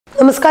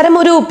നമസ്കാരം.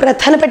 ഒരു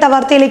പ്രധാനപ്പെട്ട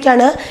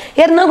വാർത്തയിലേക്കാണ്.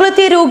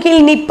 എറണാകുളത്തെ രോഗിയിൽ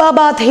നിപ്പ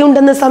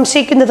ബാധയുണ്ടെന്ന്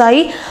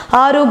സംശയിക്കുന്നതായി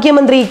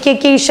ആരോഗ്യമന്ത്രി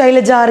കെ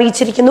ശൈലജ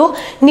അറിയിച്ചിരിക്കുന്നു.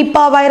 നിപ്പ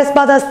വൈറസ്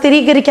ബാധ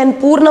സ്ഥിരീകരിക്കാൻ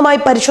പൂർണ്ണമായി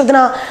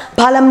പരിശോധനാ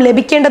ഫലം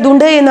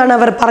ലഭിക്കേണ്ടതുണ്ട് എന്നാണ്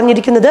അവർ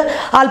പറഞ്ഞിരിക്കുന്നത്.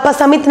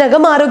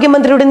 അല്പസമയത്തിനകം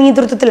ആരോഗ്യമന്ത്രിയുടെ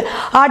നേതൃത്വത്തിൽ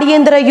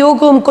അടിയന്തര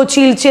യോഗവും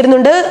കൊച്ചിയിൽ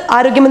ചേരുന്നുണ്ട്.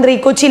 ആരോഗ്യമന്ത്രി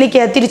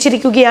കൊച്ചിയിലേക്ക്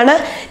തിരിച്ചിരിക്കുകയാണ്.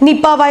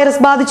 നിപ്പ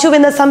വൈറസ്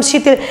ബാധിച്ചുവെന്ന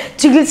സംശയത്തിൽ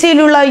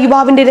ചികിത്സയിലുള്ള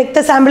യുവാവിന്റെ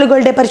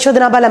രക്തസാമ്പിളുകളുടെ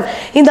പരിശോധനാ ഫലം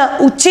ഇന്ന്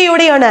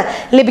ഉച്ചയോടെയാണ്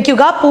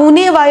ലഭിക്കുക.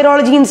 പൂനെ വൈറോളജി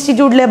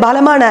ഇൻസ്റ്റിറ്റ്യൂട്ടിലെ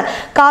ഫലമാണ്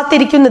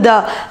കാത്തിരിക്കുന്നത്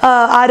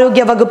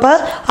ആരോഗ്യ വകുപ്പ്.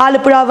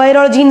 ആലപ്പുഴ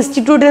വൈറോളജി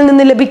ഇൻസ്റ്റിറ്റ്യൂട്ടിൽ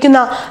നിന്ന് ലഭിക്കുന്ന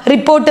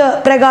റിപ്പോർട്ട്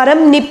പ്രകാരം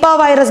നിപ്പ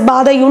വൈറസ്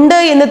ബാധയുണ്ട്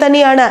എന്ന്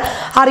തന്നെയാണ്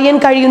അറിയാൻ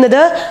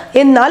കഴിയുന്നത്.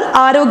 എന്നാൽ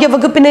ആരോഗ്യ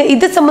വകുപ്പിന്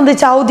ഇത്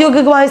സംബന്ധിച്ച്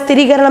ഔദ്യോഗികമായ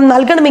സ്ഥിരീകരണം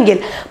നൽകണമെങ്കിൽ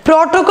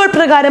പ്രോട്ടോകോൾ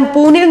പ്രകാരം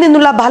പൂനെയിൽ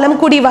നിന്നുള്ള ഫലം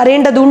കൂടി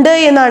വരേണ്ടതുണ്ട്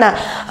എന്നാണ്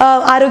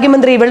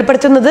ആരോഗ്യമന്ത്രി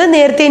വെളിപ്പെടുത്തുന്നത്.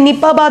 നേരത്തെ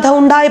നിപ്പ ബാധ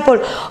ഉണ്ടായപ്പോൾ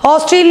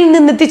ഓസ്ട്രേലിയയിൽ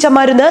നിന്നെത്തിച്ച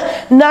മരുന്ന്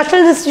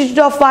നാഷണൽ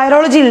ഇൻസ്റ്റിറ്റ്യൂട്ട് ഓഫ്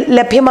വൈറോളജിയിൽ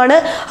ലഭ്യമാണ്.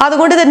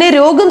 അതുകൊണ്ട് തന്നെ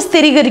രോഗം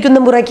സ്ഥിരീകരിക്കുന്ന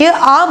മുറയ്ക്ക്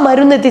ആ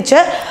മരുന്നെത്തിച്ച്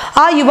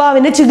ആ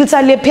യുവാവിന് ചികിത്സ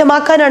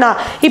ലഭ്യമാക്കാനാണ്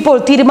ഇപ്പോൾ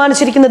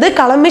തീരുമാനിച്ചിരിക്കുന്നത്.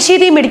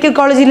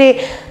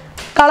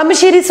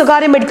 കളമശ്ശേരി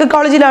സ്വകാര്യ മെഡിക്കൽ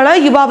കോളേജിലാണ്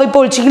യുവാവ്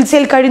ഇപ്പോൾ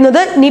ചികിത്സയിൽ കഴിയുന്നത്.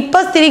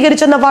 നിപ്പ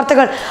സ്ഥിരീകരിച്ചെന്ന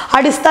വാർത്തകൾ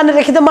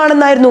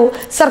അടിസ്ഥാനരഹിതമാണെന്നായിരുന്നു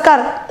സർക്കാർ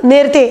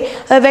നേരത്തെ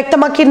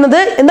വ്യക്തമാക്കിയിരുന്നത്.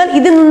 എന്നാൽ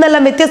ഇതിൽ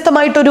നിന്നെല്ലാം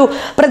വ്യത്യസ്തമായിട്ടൊരു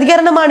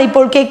പ്രതികരണമാണ്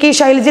ഇപ്പോൾ കെ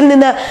ശൈലജയിൽ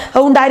നിന്ന്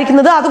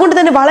ഉണ്ടായിരിക്കുന്നത്. അതുകൊണ്ട്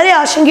തന്നെ വളരെ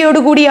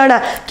ആശങ്കയോടുകൂടിയാണ്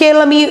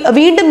കേരളം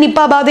വീണ്ടും നിപ്പ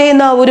ബാധ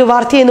എന്ന ഒരു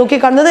വാർത്തയെ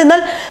നോക്കിക്കാണുന്നത്.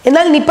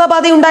 എന്നാൽ നിപ്പ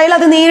ബാധ ഉണ്ടായാൽ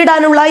അത്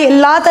നേരിടാനുള്ള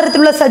എല്ലാ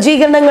തരത്തിലുള്ള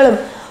സജ്ജീകരണങ്ങളും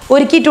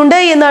ഒരുക്കിയിട്ടുണ്ട്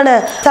എന്നാണ്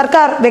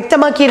സർക്കാർ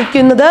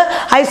വ്യക്തമാക്കിയിരിക്കുന്നത്.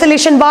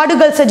 ഐസൊലേഷൻ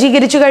വാർഡുകൾ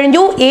സജ്ജീകരിച്ചു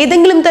കഴിഞ്ഞു.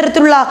 ഏതെങ്കിലും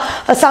തരത്തിലുള്ള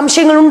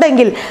സംശയങ്ങൾ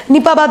ഉണ്ടെങ്കിൽ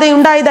നിപ്പ ബാധ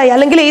ഉണ്ടായതായി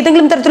അല്ലെങ്കിൽ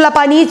ഏതെങ്കിലും തരത്തിലുള്ള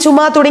പനി,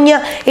 ചുമ തുടങ്ങിയ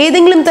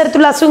ഏതെങ്കിലും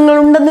തരത്തിലുള്ള അസുഖങ്ങൾ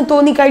ഉണ്ടെന്ന്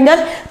തോന്നിക്കഴിഞ്ഞാൽ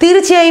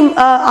തീർച്ചയായും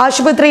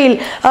ആശുപത്രിയിൽ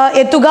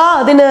എത്തുക.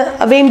 അതിന്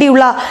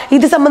വേണ്ടിയുള്ള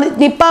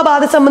നിപ്പ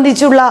ബാധ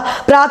സംബന്ധിച്ചുള്ള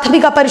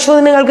പ്രാഥമിക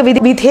പരിശോധനകൾക്ക്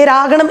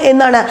വിധേയരാകണം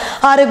എന്നാണ്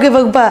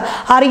ആരോഗ്യവകുപ്പ്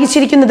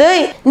അറിയിച്ചിരിക്കുന്നത്.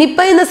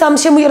 നിപ്പ എന്ന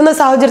സംശയം ഉയർന്ന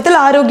സാഹചര്യത്തിൽ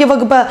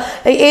ആരോഗ്യവകുപ്പ്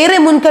ഏറെ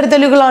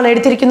മുൻകരുതലുകളാണ്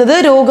എടുത്തിരിക്കുന്നത്.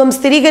 രോഗം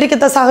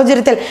സ്ഥിരീകരിക്കാത്ത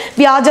സാഹചര്യത്തിൽ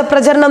വ്യാജ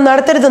പ്രചരണം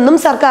നടത്തരുതെന്നും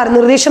സർക്കാർ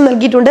നിർദ്ദേശം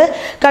നൽകിയിട്ടുണ്ട്.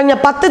 കഴിഞ്ഞ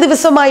 10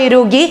 ദിവസമായി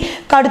രോഗി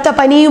കടുത്ത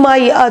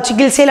പനിയുമായി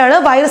ചികിത്സയിലാണ്.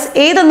 വൈറസ്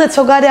ഏതെന്ന്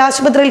സ്വകാര്യ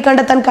ആശുപത്രിയിൽ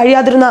കണ്ടെത്താൻ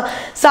കഴിയാതിരുന്ന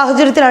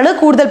സാഹചര്യത്തിലാണ്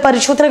കൂടുതൽ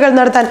പരിശോധനകൾ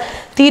നടത്താൻ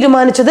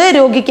തീരുമാനിച്ചത്.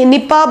 രോഗിക്ക്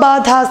നിപ്പ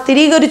ബാധ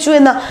സ്ഥിരീകരിച്ചു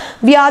എന്ന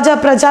വ്യാജ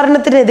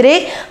പ്രചാരണത്തിനെതിരെ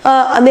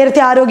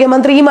നേരത്തെ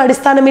ആരോഗ്യമന്ത്രിയും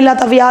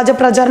അടിസ്ഥാനമില്ലാത്ത വ്യാജ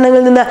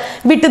പ്രചാരണങ്ങളിൽ നിന്ന്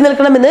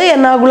വിട്ടുനിൽക്കണമെന്ന്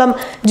എറണാകുളം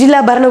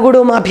ജില്ലാ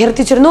ഭരണകൂടവും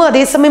അഭ്യർത്ഥിച്ചിരുന്നു.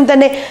 അതേസമയം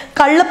തന്നെ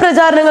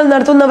കള്ളപ്രചാരണങ്ങൾ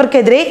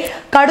നടത്തുന്നവർക്കെതിരെ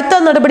കടുത്ത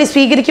നടപടി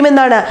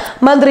സ്വീകരിക്കുമെന്നാണ്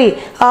മന്ത്രി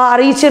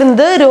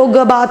അറിയിച്ചിരുന്നത്.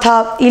 രോഗബാധ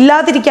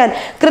ഇല്ലാതിരിക്കാൻ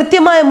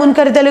കൃത്യമായ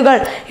മുൻകരുതലുകൾ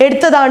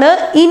എടുത്തതാണ്.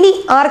 ഇനി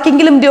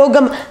ആർക്കെങ്കിലും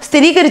രോഗം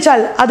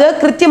സ്ഥിരീകരിച്ചാൽ അത്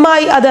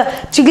കൃത്യമായി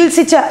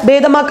ചികിത്സിച്ച്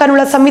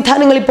ഭേദമാക്കാനുള്ള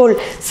സംവിധാനങ്ങൾ ഇപ്പോൾ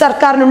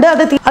സർക്കാരിനുണ്ട്.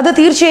 അത്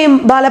തീർച്ചയായും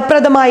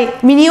ഫലപ്രദമായി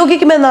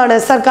വിനിയോഗിക്കുമെന്നാണ്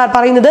സർക്കാർ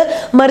പറയുന്നത്.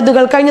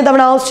 മരുന്നുകൾ കഴിഞ്ഞ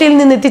തവണ ഓസ്ട്രേലിയയിൽ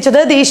നിന്ന് എത്തിച്ചത്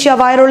ദേശീയ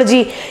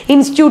വൈറോളജി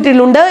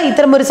ഇൻസ്റ്റിറ്റ്യൂട്ടിലുണ്ട്.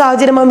 ഇത്തരമൊരു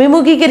സാഹചര്യം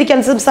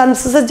അഭിമുഖീകരിക്കാൻ സംസ്ഥാനം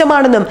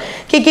സജ്ജമാണെന്നും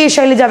കെ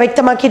ശൈലജ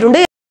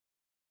വ്യക്തമാക്കിയിട്ടുണ്ട്.